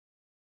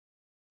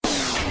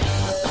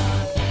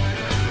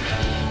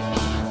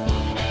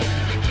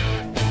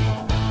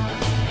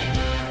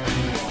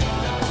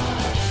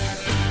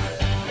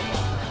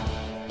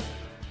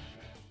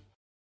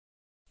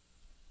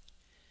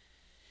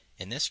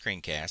this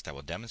screencast, I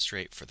will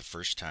demonstrate for the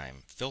first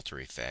time filter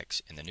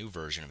effects in the new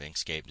version of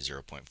Inkscape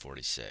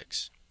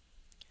 0.46.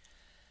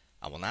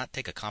 I will not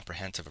take a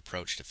comprehensive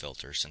approach to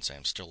filters since I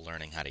am still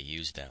learning how to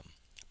use them,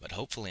 but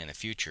hopefully in the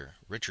future,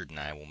 Richard and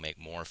I will make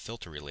more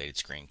filter-related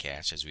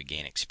screencasts as we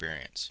gain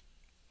experience.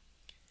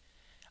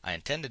 I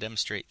intend to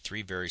demonstrate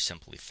three very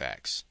simple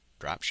effects: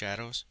 drop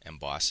shadows,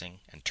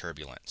 embossing, and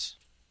turbulence.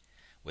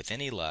 With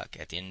any luck,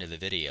 at the end of the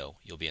video,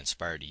 you'll be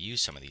inspired to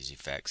use some of these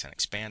effects and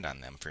expand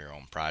on them for your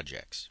own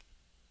projects.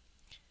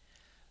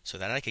 So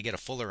that I could get a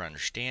fuller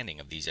understanding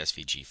of these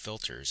SVG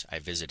filters, I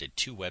visited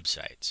two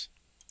websites.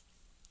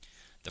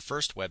 The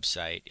first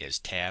website is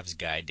Tav's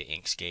Guide to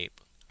Inkscape.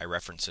 I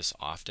reference this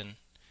often.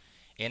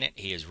 In it,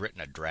 he has written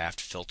a draft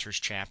filters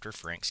chapter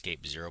for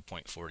Inkscape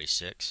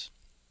 0.46.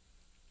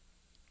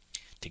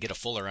 To get a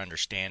fuller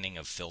understanding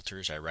of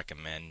filters, I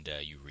recommend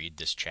you read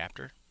this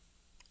chapter.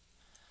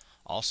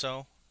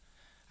 Also,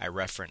 I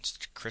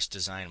referenced Chris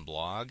Design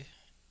blog.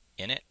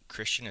 In it,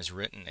 Christian has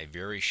written a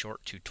very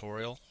short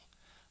tutorial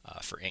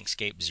for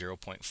Inkscape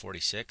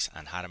 0.46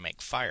 on how to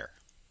make fire.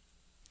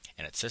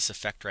 And it's this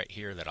effect right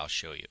here that I'll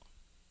show you.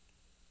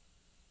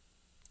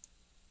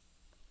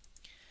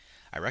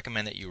 I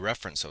recommend that you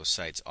reference those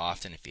sites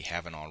often if you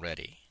haven't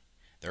already.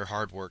 Their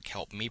hard work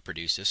helped me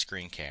produce this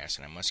screencast,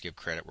 and I must give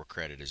credit where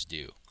credit is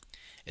due.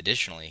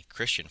 Additionally,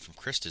 Christian from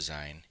Chris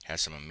Design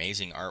has some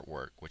amazing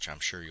artwork which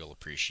I'm sure you'll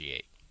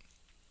appreciate.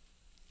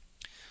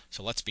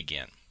 So let's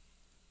begin.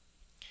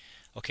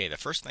 Okay, the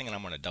first thing that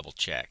I'm going to double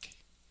check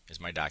is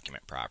my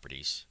document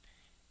properties,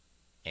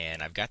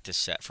 and I've got this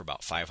set for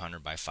about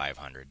 500 by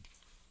 500.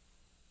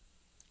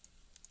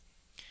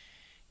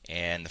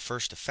 And the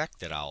first effect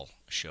that I'll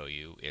show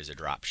you is a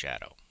drop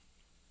shadow.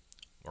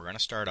 We're going to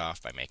start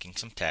off by making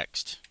some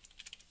text.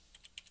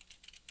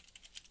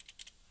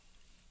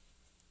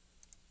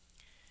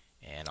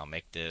 And I'll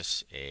make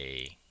this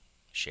a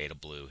shade of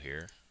blue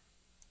here.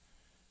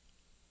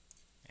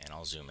 And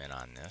I'll zoom in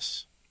on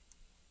this.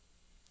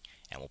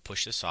 And we'll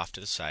push this off to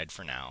the side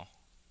for now.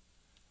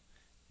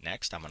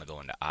 Next, I'm going to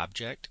go into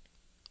Object,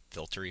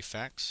 Filter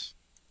Effects.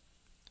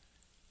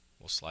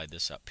 We'll slide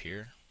this up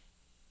here.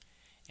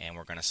 And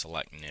we're going to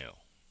select New.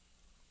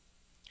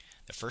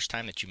 The first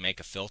time that you make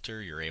a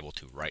filter, you're able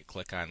to right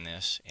click on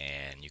this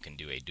and you can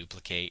do a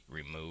duplicate,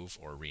 remove,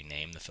 or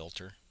rename the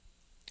filter.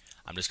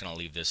 I'm just going to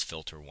leave this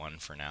filter 1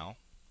 for now.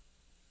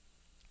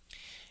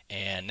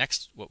 And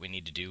next, what we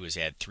need to do is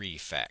add three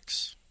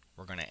effects.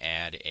 We're going to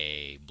add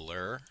a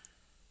blur,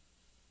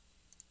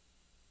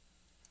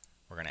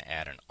 we're going to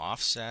add an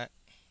offset,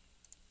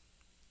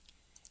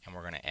 and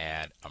we're going to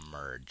add a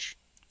merge.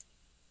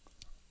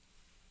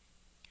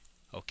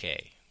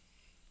 Okay,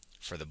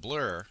 for the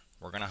blur,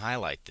 we're going to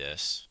highlight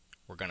this.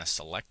 We're going to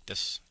select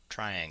this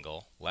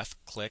triangle,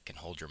 left click and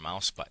hold your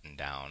mouse button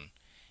down,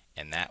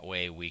 and that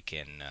way we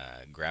can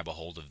grab a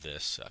hold of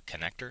this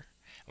connector,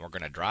 and we're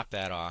going to drop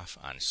that off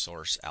on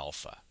source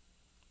alpha.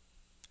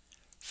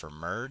 For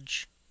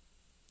merge,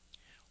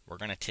 we're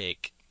going to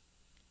take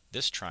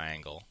this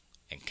triangle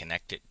and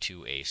connect it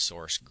to a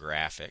source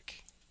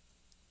graphic,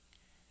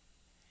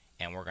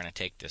 and we're going to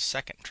take this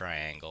second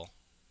triangle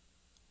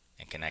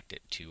and connect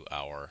it to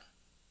our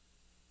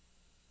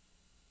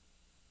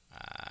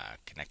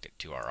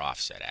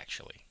offset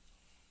actually.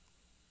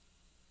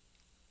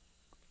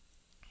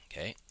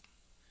 Okay.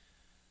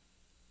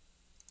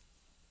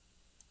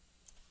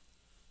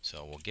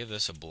 So we'll give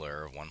this a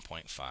blur of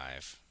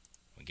 1.5.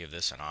 We'll give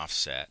this an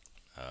offset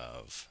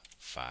of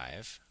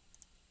 5.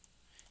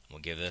 We'll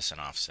give this an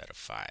offset of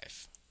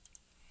 5.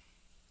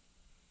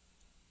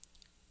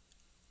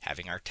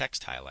 Having our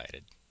text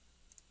highlighted,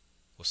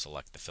 we'll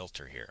select the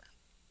filter here.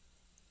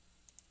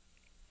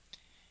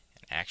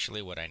 And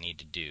actually what I need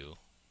to do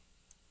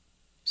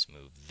is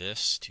move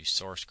this to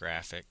source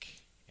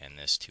graphic and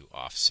this to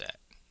offset.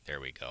 There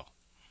we go.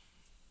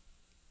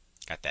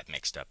 Got that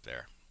mixed up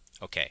there.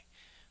 Okay,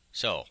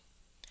 so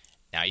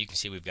now you can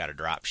see we've got a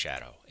drop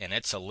shadow, and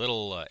it's a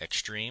little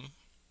extreme.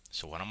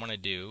 So what I'm going to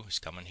do is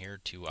come in here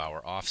to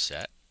our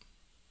offset,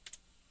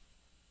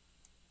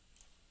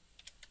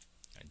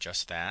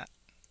 adjust that,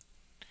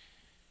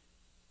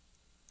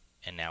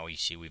 and now you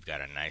see we've got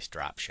a nice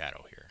drop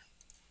shadow here.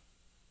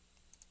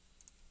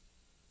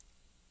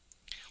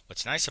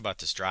 What's nice about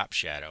this drop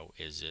shadow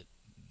is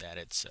that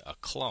it's a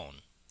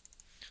clone.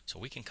 So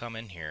we can come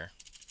in here,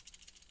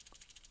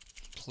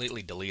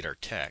 completely delete our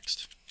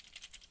text,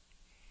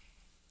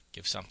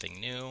 give something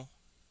new,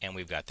 and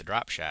we've got the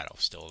drop shadow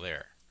still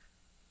there.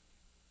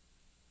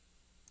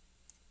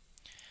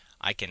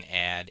 I can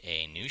add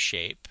a new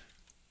shape.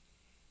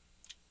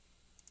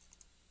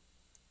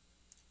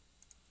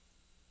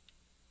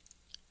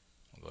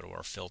 We'll go to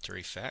our filter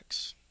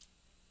effects,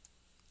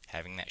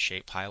 having that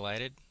shape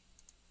highlighted.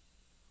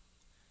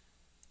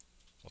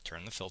 We'll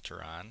turn the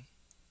filter on.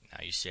 Now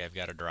you see I've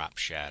got a drop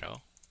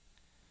shadow.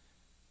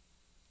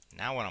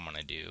 Now what I'm going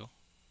to do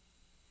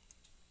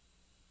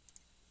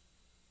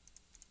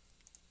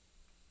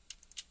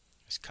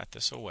is cut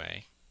this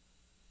away,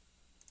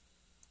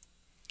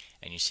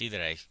 and you see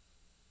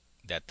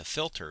that the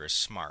filter is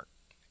smart.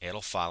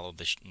 it'll follow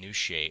the new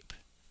shape.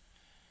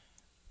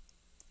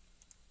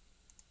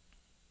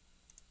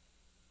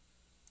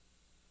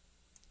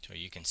 So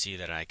you can see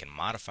that I can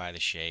modify the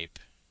shape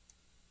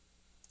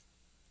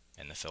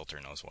and the filter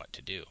knows what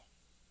to do.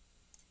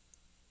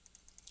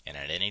 And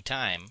at any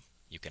time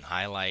you can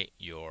highlight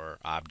your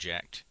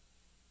object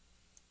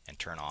and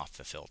turn off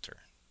the filter.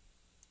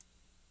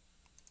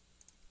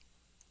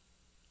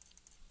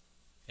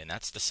 And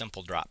that's the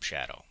simple drop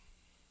shadow.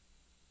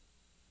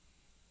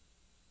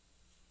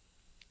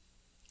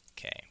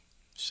 Okay,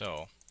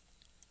 so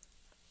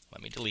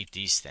let me delete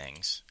these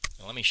things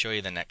and let me show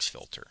you the next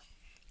filter.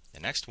 The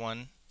next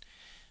one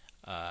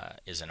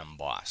is an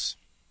emboss.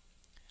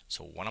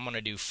 So what I'm going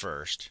to do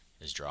first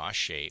is draw a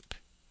shape.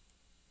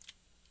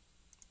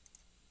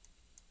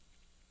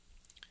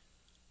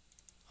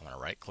 I'm going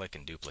to right click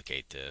and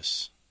duplicate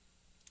this.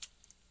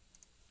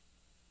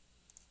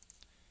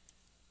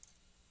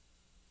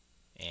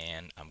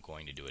 And I'm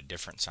going to do a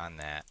difference on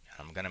that.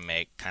 I'm going to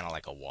make kind of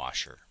like a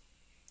washer.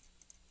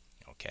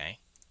 Okay?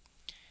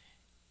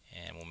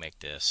 And we'll make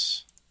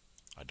this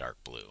a dark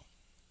blue.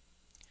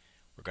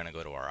 We're going to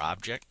go to our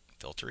object,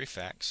 filter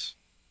effects.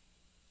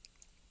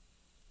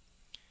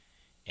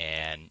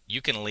 And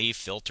you can leave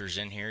filters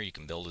in here. You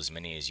can build as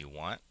many as you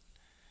want.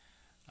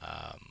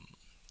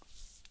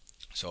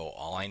 So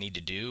all I need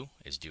to do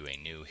is do a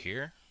new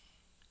here,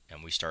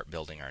 and we start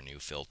building our new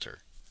filter.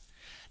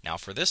 Now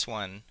for this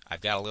one,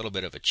 I've got a little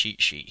bit of a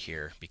cheat sheet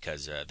here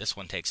because this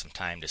one takes some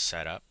time to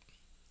set up.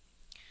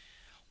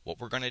 What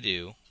we're going to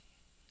do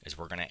is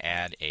we're going to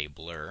add a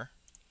blur.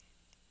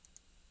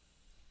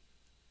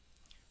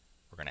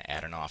 We're going to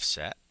add an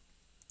offset.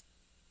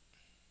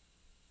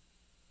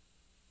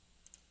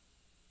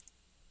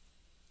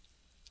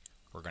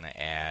 We're going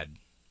to add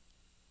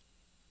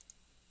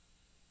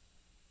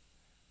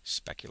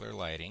specular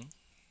lighting.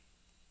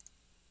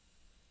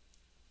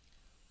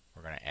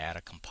 We're going to add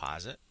a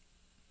composite.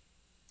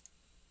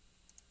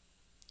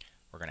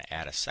 We're going to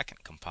add a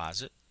second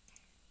composite.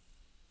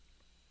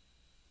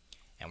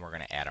 And we're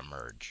going to add a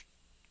merge.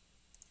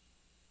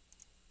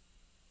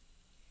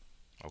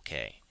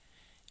 Okay,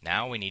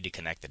 now we need to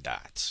connect the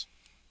dots.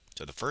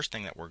 So the first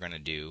thing that we're going to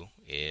do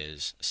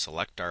is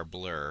select our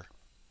blur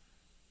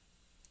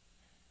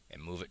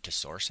and move it to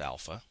source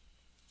alpha.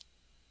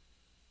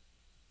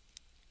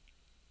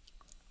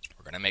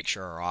 We're going to make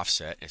sure our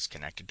offset is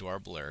connected to our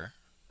blur.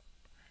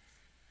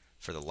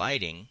 For the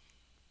lighting,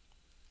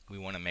 we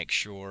want to make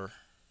sure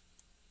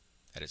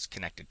that it's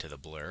connected to the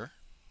blur.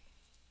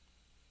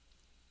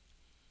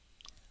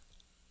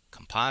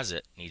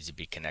 Composite needs to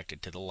be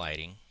connected to the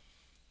lighting.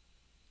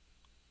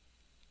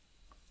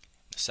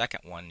 The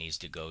second one needs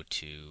to go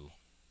to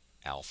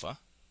alpha.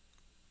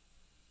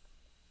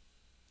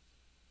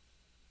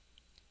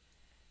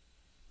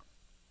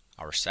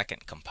 Our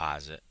second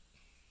composite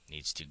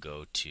needs to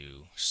go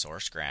to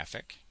source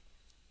graphic.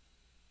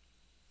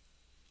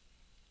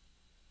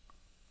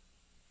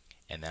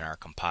 And then our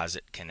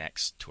composite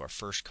connects to our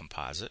first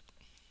composite.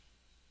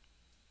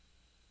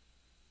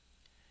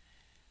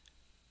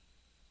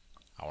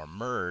 Our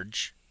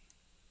merge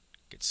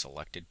gets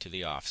selected to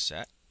the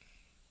offset.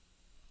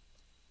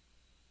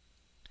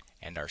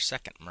 And our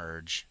second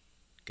merge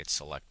gets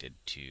selected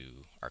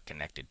to or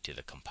connected to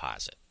the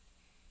composite.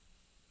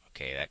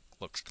 Okay, that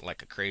looks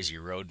like a crazy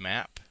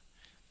roadmap,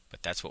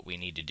 but that's what we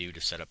need to do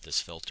to set up this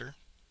filter.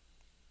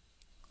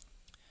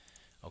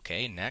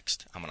 Okay,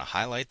 next I'm going to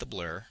highlight the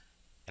blur,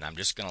 and I'm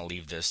just going to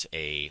leave this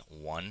a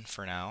 1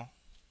 for now.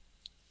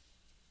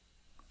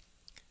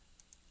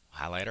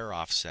 Highlight our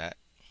offset.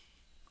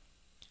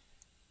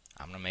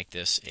 I'm going to make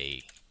this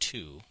a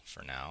 2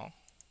 for now.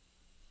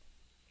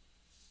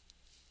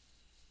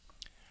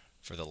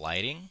 For the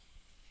lighting,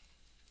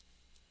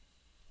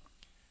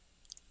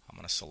 I'm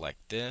going to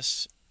select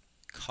this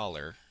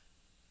color,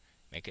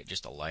 make it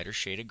just a lighter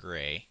shade of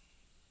gray.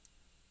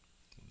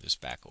 Move this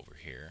back over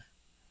here.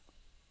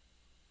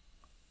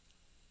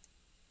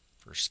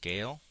 For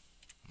scale,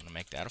 I'm going to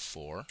make that a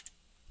 4.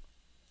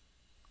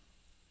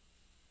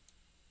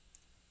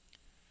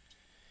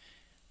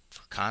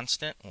 For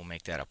constant, we'll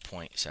make that a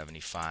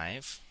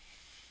 0.75.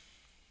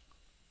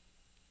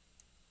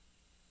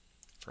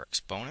 For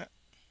exponent,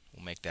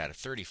 we'll make that a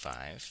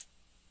 35.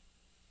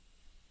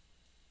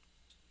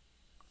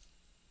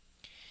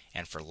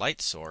 And for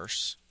light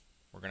source,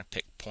 we're going to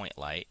pick point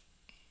light.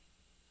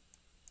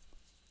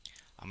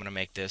 I'm going to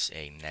make this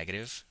a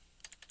negative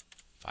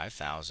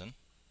 5,000.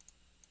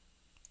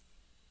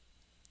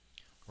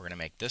 We're going to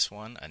make this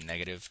one a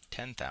negative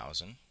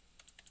 10,000.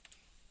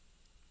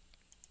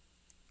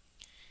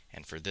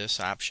 And for this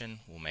option,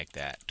 we'll make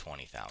that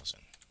 20,000.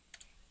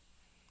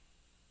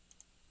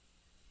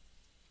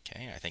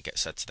 Okay, I think it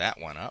sets that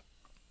one up.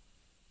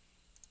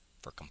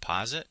 For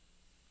composite,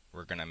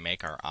 we're going to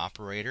make our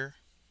operator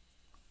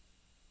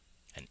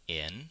an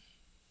in.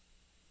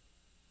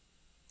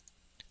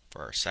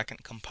 For our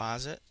second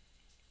composite,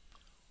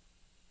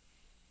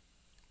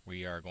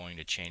 we are going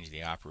to change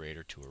the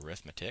operator to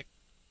arithmetic.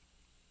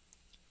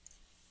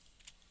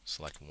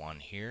 Select 1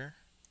 here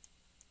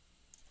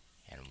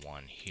and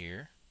 1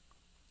 here.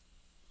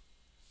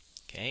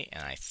 Okay,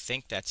 and I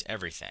think that's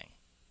everything.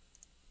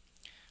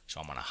 So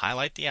I'm going to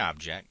highlight the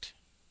object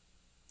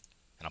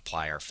and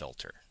apply our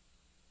filter.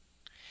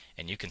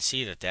 And you can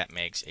see that that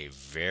makes a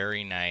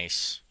very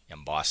nice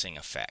embossing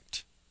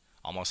effect,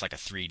 almost like a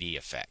 3D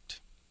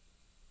effect.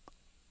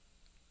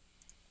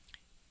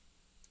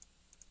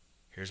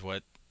 Here's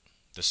what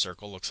the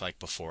circle looks like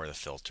before the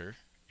filter,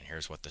 and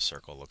here's what the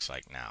circle looks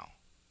like now.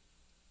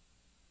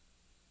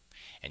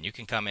 And you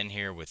can come in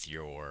here with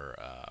your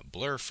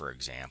blur, for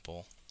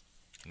example,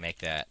 and make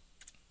that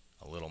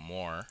a little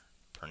more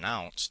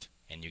pronounced,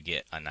 and you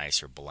get a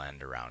nicer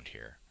blend around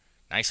here.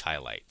 Nice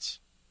highlights.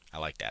 I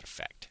like that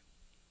effect.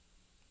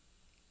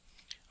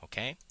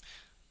 Okay,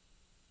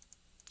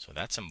 so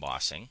that's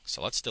embossing.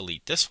 So let's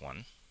delete this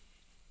one.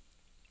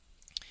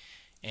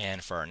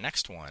 And for our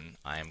next one,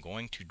 I am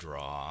going to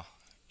draw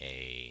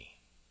we'll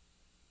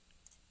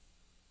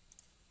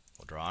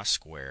draw a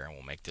square, and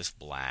we'll make this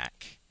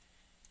black,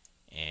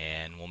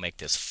 and we'll make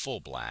this full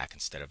black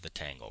instead of the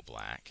tango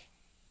black.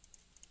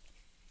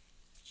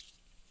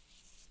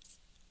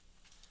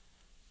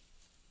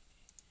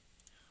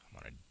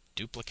 I'm going to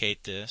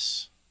duplicate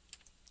this,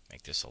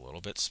 make this a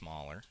little bit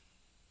smaller,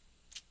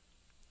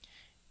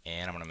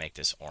 and I'm going to make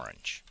this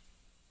orange.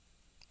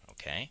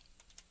 Okay.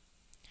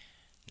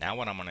 Now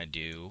what I'm going to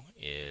do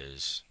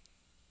is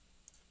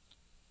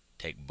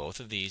take both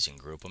of these and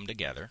group them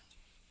together.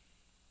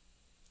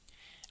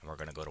 And we're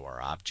going to go to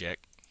our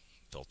object,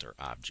 filter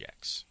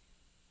objects.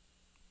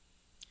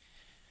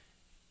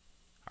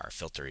 Our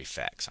filter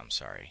effects, I'm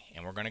sorry.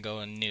 And we're going to go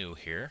in new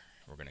here.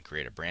 We're going to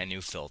create a brand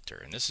new filter.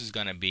 And this is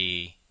going to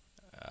be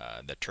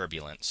the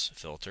turbulence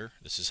filter.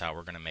 This is how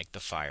we're going to make the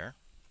fire.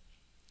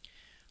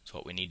 So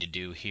what we need to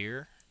do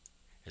here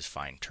is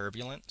find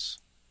turbulence,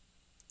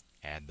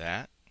 add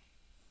that,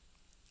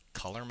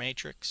 color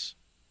matrix,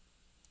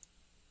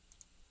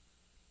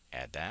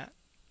 add that.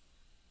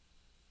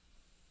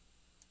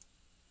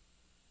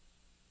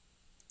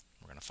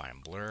 We're going to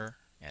find blur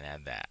and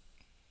add that.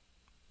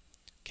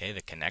 Okay,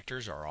 the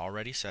connectors are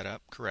already set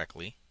up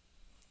correctly.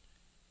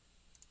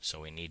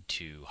 So we need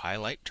to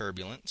highlight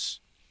turbulence.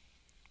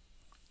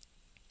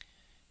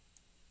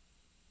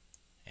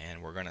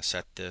 And we're going to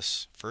set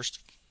this first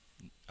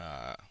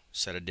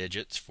set of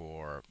digits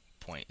for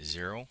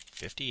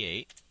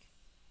 0.058.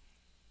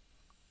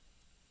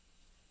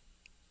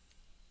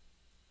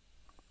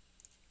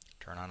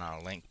 Turn on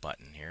our link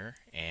button here.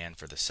 And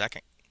for the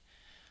second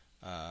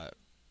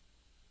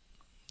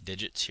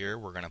digits here,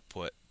 we're going to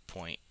put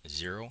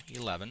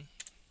 0.011.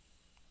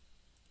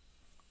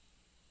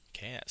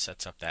 Okay, that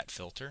sets up that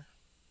filter.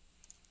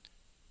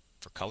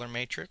 For color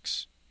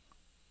matrix,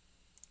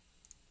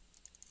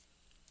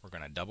 we're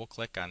going to double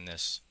click on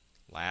this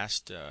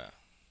last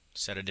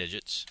set of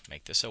digits,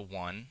 make this a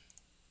 1,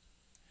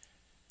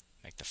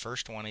 make the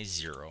first one a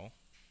 0,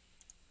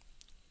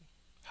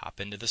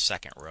 hop into the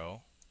second row,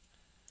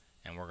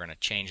 and we're going to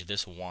change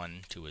this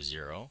 1 to a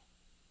 0.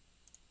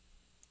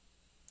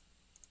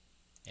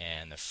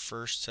 And the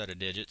first set of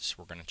digits,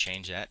 we're going to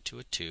change that to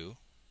a 2.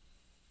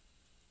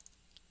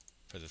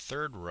 For the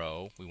third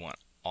row, we want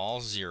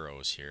all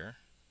zeros here.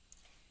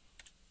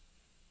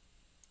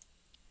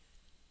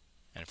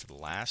 And for the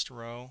last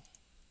row,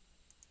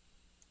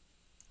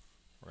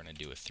 we're going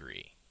to do a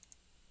 3.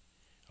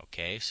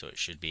 Okay, so it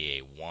should be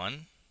a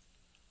 1,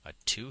 a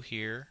 2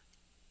 here,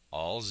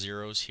 all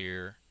zeros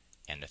here,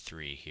 and a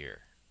 3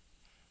 here.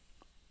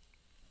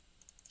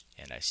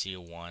 And I see a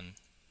 1,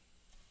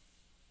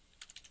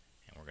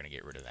 and we're going to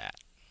get rid of that.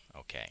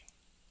 Okay.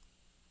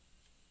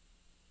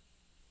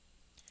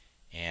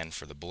 And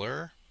for the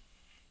blur,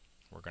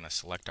 we're going to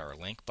select our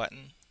link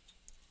button.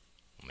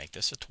 We'll make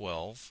this a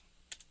 12.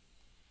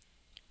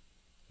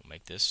 We'll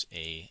make this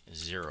a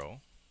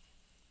 0.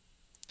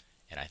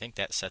 And I think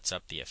that sets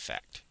up the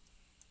effect.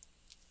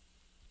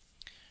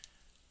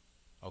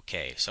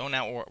 Okay, so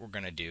now what we're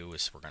going to do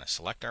is we're going to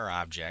select our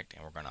object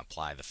and we're going to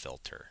apply the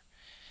filter.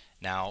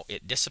 Now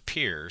it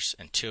disappears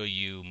until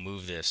you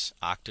move this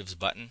octaves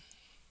button.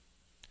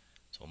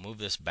 So we'll move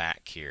this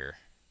back here,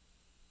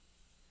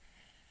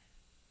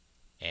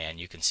 and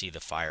you can see the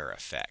fire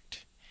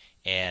effect.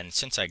 And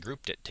since I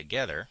grouped it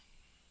together,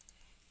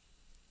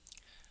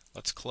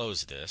 let's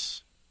close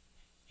this,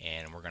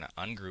 and we're going to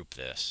ungroup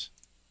this.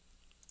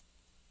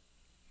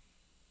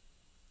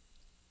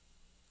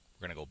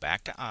 We're going to go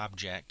back to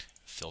Object,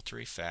 Filter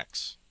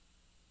Effects,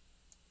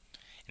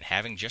 and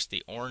having just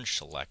the orange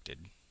selected,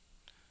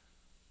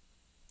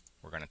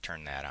 we're going to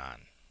turn that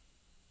on.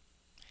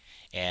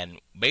 And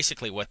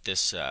basically what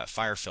this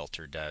fire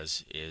filter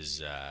does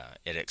is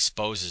it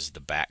exposes the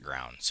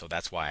background. So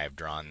that's why I've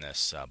drawn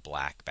this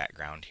black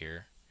background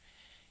here.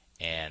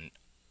 And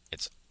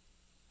it's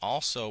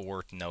also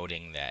worth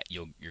noting that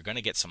you're going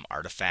to get some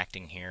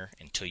artifacting here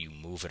until you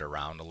move it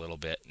around a little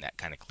bit, and that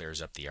kind of clears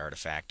up the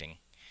artifacting.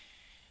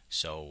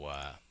 So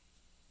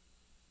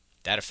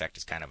that effect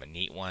is kind of a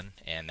neat one,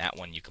 and that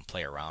one you can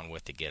play around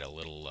with to get a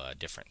little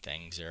different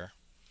things there.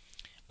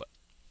 But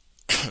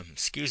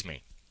excuse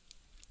me.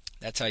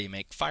 That's how you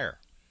make fire.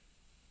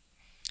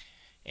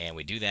 And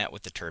we do that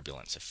with the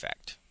turbulence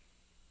effect.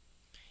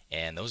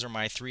 And those are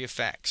my 3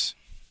 effects.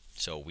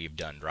 So we've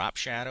done drop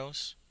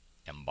shadows,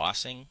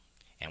 embossing,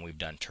 and we've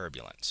done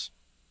turbulence.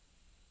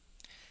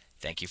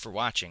 Thank you for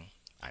watching.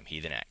 I'm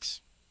heathenX.